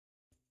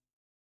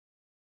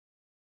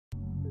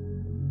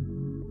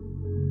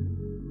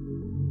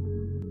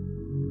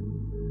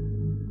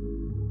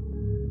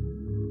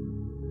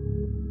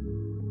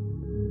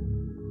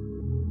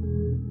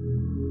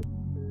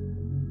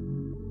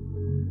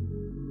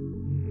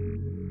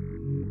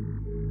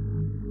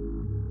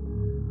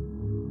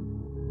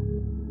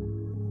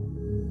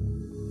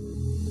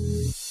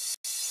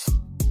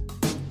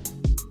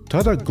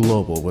TADA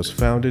Global was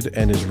founded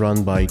and is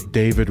run by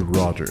David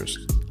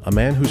Rodgers, a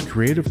man whose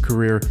creative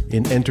career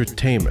in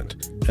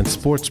entertainment and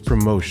sports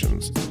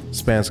promotions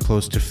spans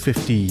close to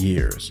 50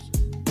 years.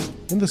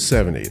 In the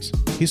 70s,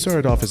 he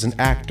started off as an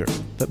actor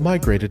that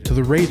migrated to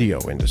the radio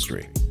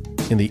industry.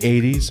 In the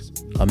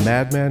 80s, a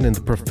madman in the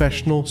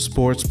professional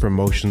sports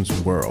promotions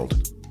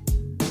world.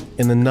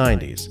 In the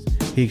 90s,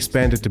 he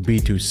expanded to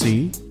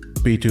B2C,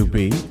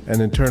 B2B,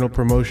 and internal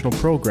promotional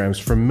programs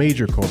for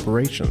major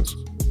corporations.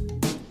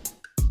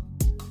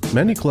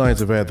 Many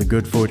clients have had the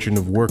good fortune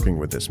of working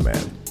with this man,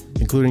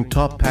 including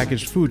top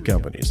packaged food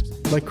companies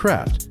like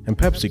Kraft and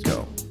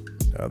PepsiCo,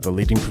 the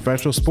leading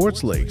professional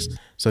sports leagues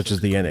such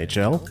as the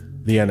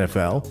NHL, the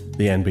NFL,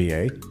 the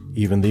NBA,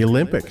 even the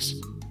Olympics.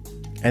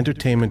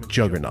 Entertainment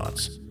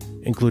juggernauts,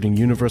 including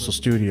Universal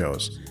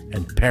Studios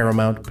and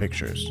Paramount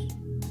Pictures.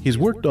 He's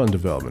worked on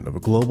development of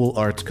a global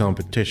arts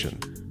competition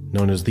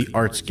known as the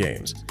Arts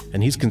Games,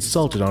 and he's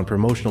consulted on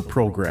promotional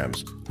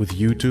programs with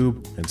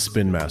YouTube and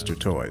Spin Master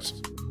Toys.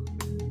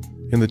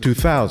 In the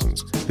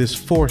 2000s, this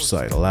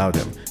foresight allowed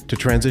him to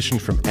transition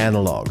from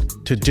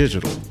analog to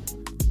digital,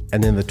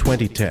 and in the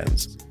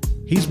 2010s,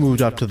 he's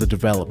moved up to the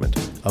development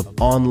of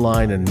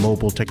online and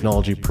mobile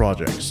technology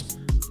projects,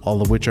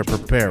 all of which are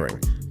preparing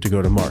to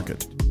go to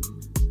market.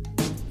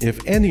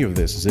 If any of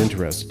this has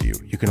interested you,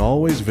 you can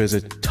always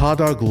visit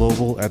TADA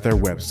Global at their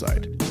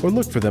website, or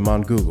look for them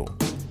on Google.